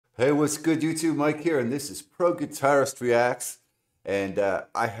Hey, what's good, YouTube? Mike here, and this is Pro Guitarist Reacts. And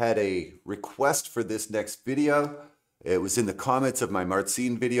I had a request for this next video. It was in the comments of my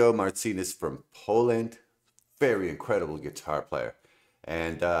Marcin video. Marcin is from Poland, very incredible guitar player.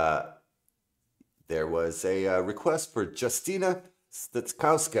 And there was a request for Justyna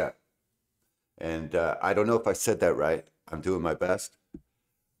Steczkowska. And I don't know if I said that right. I'm doing my best.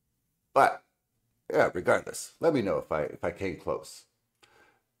 But yeah, regardless, let me know if I came close.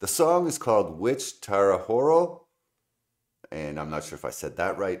 The song is called WITCHES TAROHORO, and I'm not sure if I said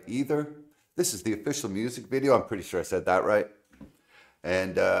that right either. This is the official music video. I'm pretty sure I said that right.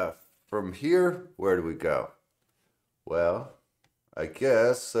 And from here, where do we go? Well, I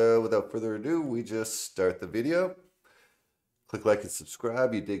guess without further ado, we just start the video. Click like and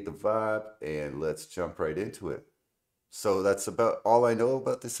subscribe. You dig the vibe, and let's jump right into it. So that's about all I know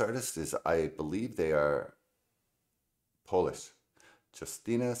about this artist. Is I believe they are Polish.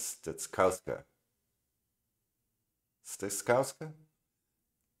 Justyna Steczkowska. Steczkowska?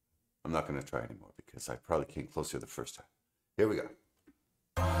 I'm not going to try anymore because I probably came closer the first time. Here we go.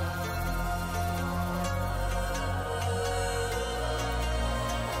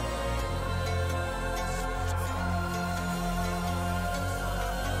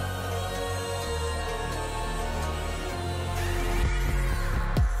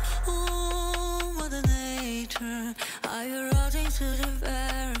 Oh, Mother Nature, are you rotting to the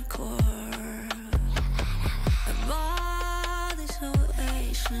very core? A body so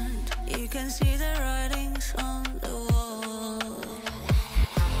ancient, you can see the writings on the wall.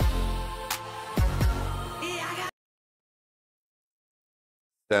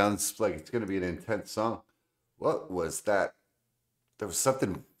 Sounds like it's going to be an intense song. What was that? There was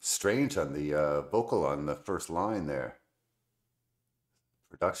something strange on the vocal on the first line there,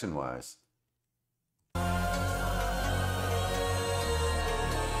 production-wise.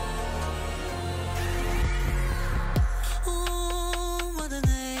 Oh, Mother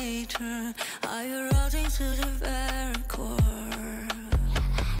Nature, are you rotting to the very core?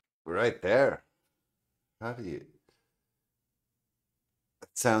 Right there. How do you...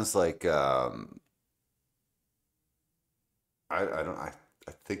 It sounds like I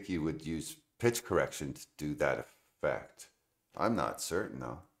think you would use pitch correction to do that effect. I'm not certain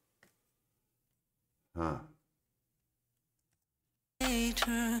though. Huh.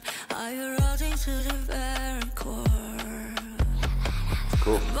 Nature, are you rotting to the very core?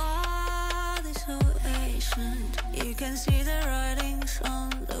 Cool. Body so ancient, you can see the writings on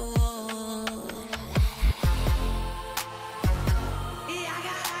the wall.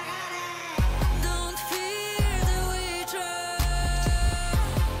 Don't fear the witches.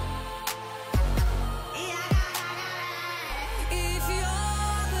 If you're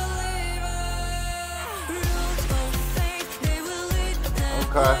a believer, roots of faith, they will lead the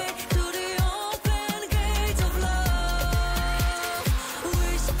Okay. way to the open gates of love.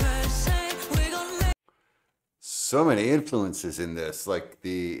 Whispers say we're gonna make. So many influences in this, like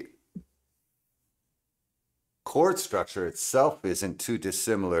the chord structure itself isn't too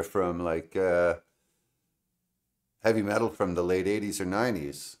dissimilar from like heavy metal from the late 80s or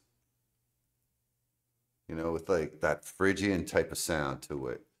 90s. You know, with like that Phrygian type of sound to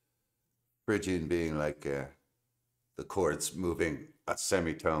it. Phrygian being like the chords moving a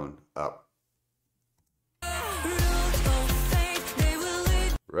semitone up. Roots of faith, they will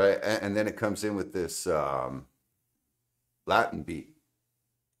lead. Right, and then it comes in with this Latin beat.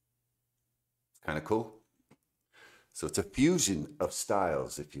 It's kind of cool. So it's a fusion of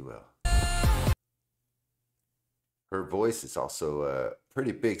styles, if you will. Her voice is also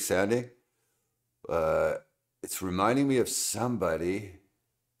pretty big sounding. It's reminding me of somebody,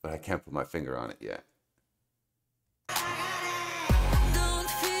 but I can't put my finger on it yet. Don't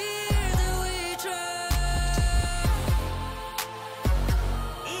fear the witches.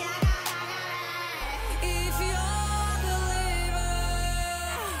 If you're a believer,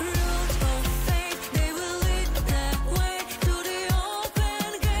 roots of faith, they will lead the way to the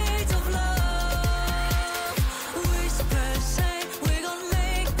open gates of love. Whispers say we're gonna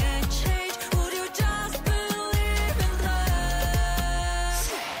make a change. Would you just believe in us?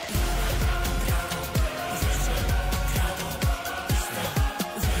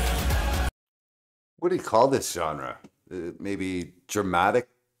 What do you call this genre? Maybe dramatic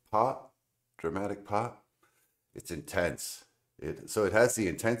pop? Dramatic pop? It's intense. So it has the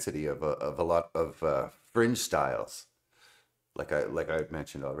intensity of a lot of fringe styles. Like I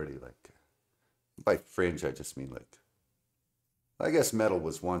mentioned already. Like by fringe, I just mean like, I guess metal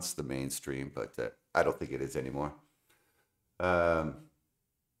was once the mainstream, but I don't think it is anymore.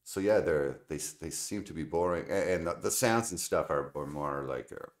 So yeah, they seem to be boring, and the sounds and stuff are more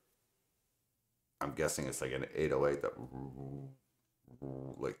like I'm guessing it's like an 808, that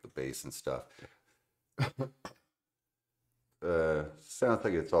like the bass and stuff. Sounds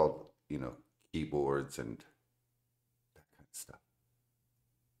like it's all, you know, keyboards and that kind of stuff.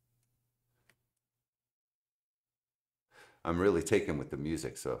 I'm really taken with the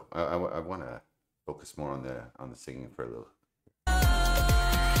music, so I want to focus more on the singing for a little.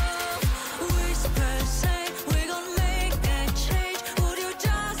 Whispers say we're gonna make a change. Would you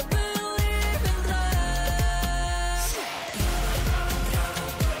just believe in love?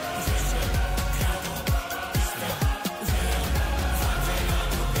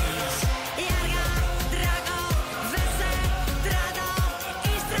 Jarga, drago, wysetrado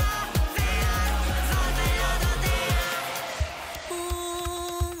i strawear, walwela do dnia.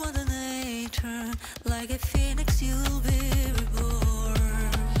 Mother Nature, like a phoenix you'll be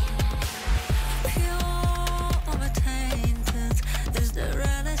reborn. Pure untainted is the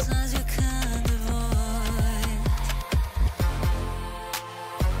renaissance you can't avoid.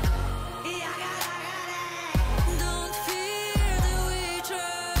 Don't fear the witches.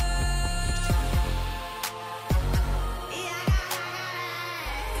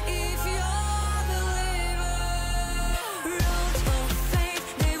 If you're a believer, roads of faith,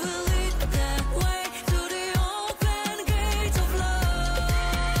 they will lead the way to the open gates of love.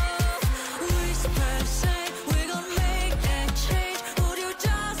 Whispers say we're gonna make a change. Would you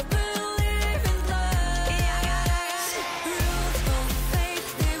just believe in love? Roads of faith,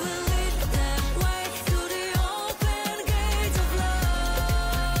 they will lead the way to the open gates of love.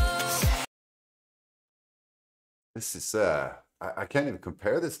 This is I can't even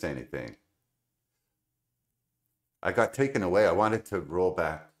compare this to anything. I got taken away. I wanted to roll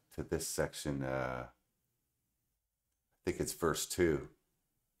back to this section. I think it's verse 2,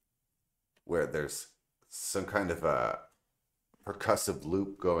 where there's some kind of a percussive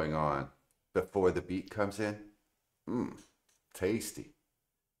loop going on before the beat comes in. Tasty.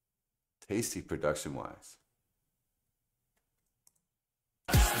 Tasty production wise.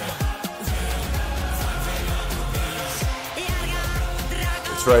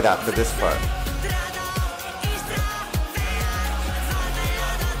 It's right after this part.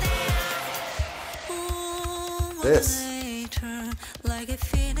 This. Like a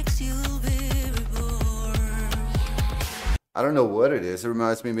phoenix you'll be reborn. I don't know what it is. It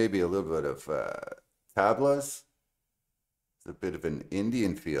reminds me maybe a little bit of tablas. It's a bit of an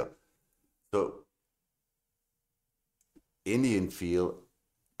Indian feel. So, Indian feel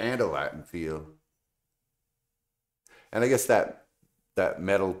and a Latin feel. And I guess that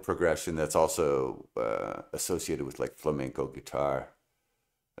metal progression that's also associated with like flamenco guitar.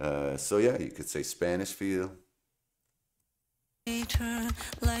 So yeah, you could say Spanish feel.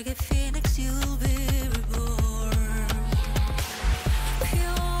 Like a phoenix you'll be reborn.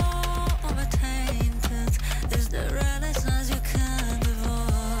 Pure untainted is the renaissance you can't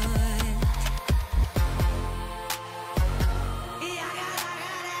avoid.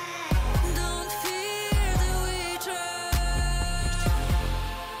 Don't fear the witches.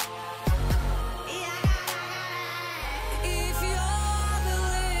 If you're a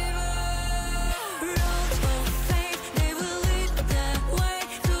believer, roads of faith, they will lead the way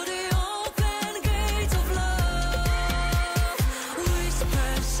to the open gates of love.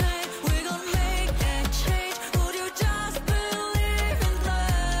 Whispers say we're gonna make a change. Would you just believe in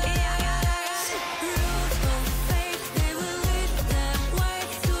love? Roads of faith, they will lead the way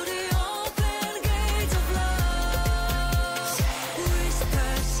to the open gates of love.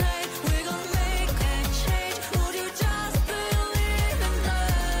 Whispers say we're gonna make a change. Would you just believe in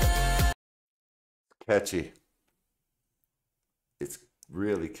love? Catchy. It's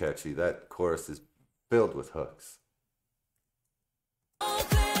really catchy. That chorus is filled with hooks.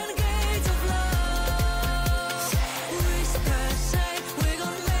 Open gates of love. Whispers say we're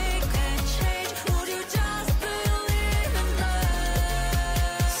gonna make a change. Would you just believe in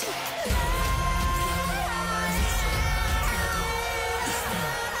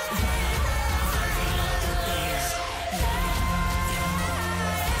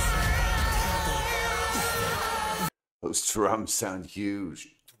Those drums sound huge.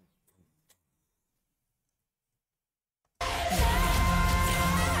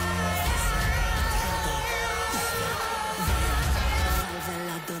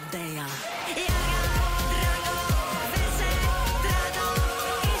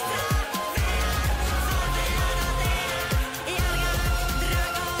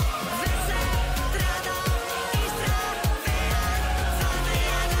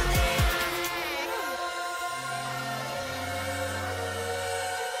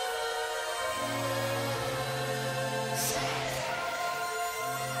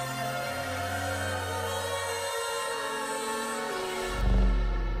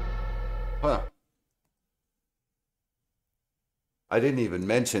 Huh. I didn't even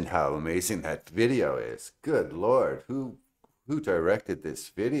mention how amazing that video is. Good Lord, who directed this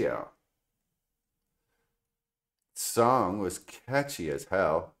video? Song was catchy as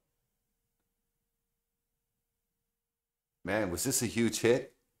hell. Man, was this a huge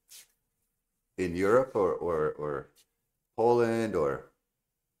hit in Europe or Poland or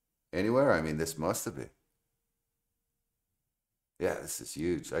anywhere? I mean, this must have been. Yeah, this is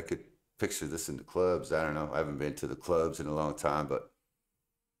huge. I could picture this in the clubs. I don't know. I haven't been to the clubs in a long time, but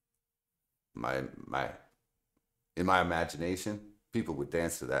my in my imagination, people would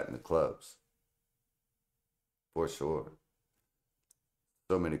dance to that in the clubs. For sure.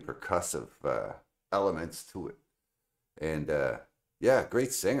 So many percussive elements to it. And yeah,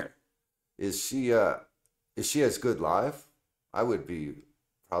 great singer. Is she as good live? I would be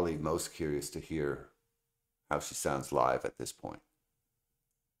probably most curious to hear how she sounds live at this point.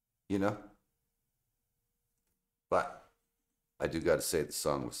 You know? But I do got to say the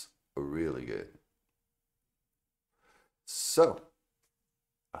song was really good. So,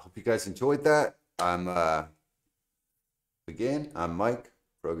 I hope you guys enjoyed that. I'm Mike,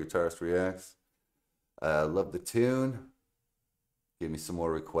 Pro Guitarist Reacts. Love the tune. Give me some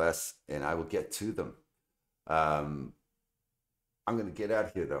more requests and I will get to them. I'm going to get out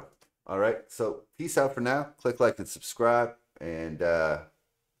of here though. All right. So peace out for now. Click like and subscribe and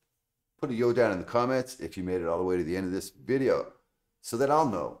put a yo down in the comments if you made it all the way to the end of this video so that I'll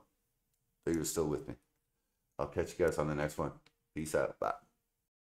know that you're still with me. I'll catch you guys on the next one. Peace out. Bye.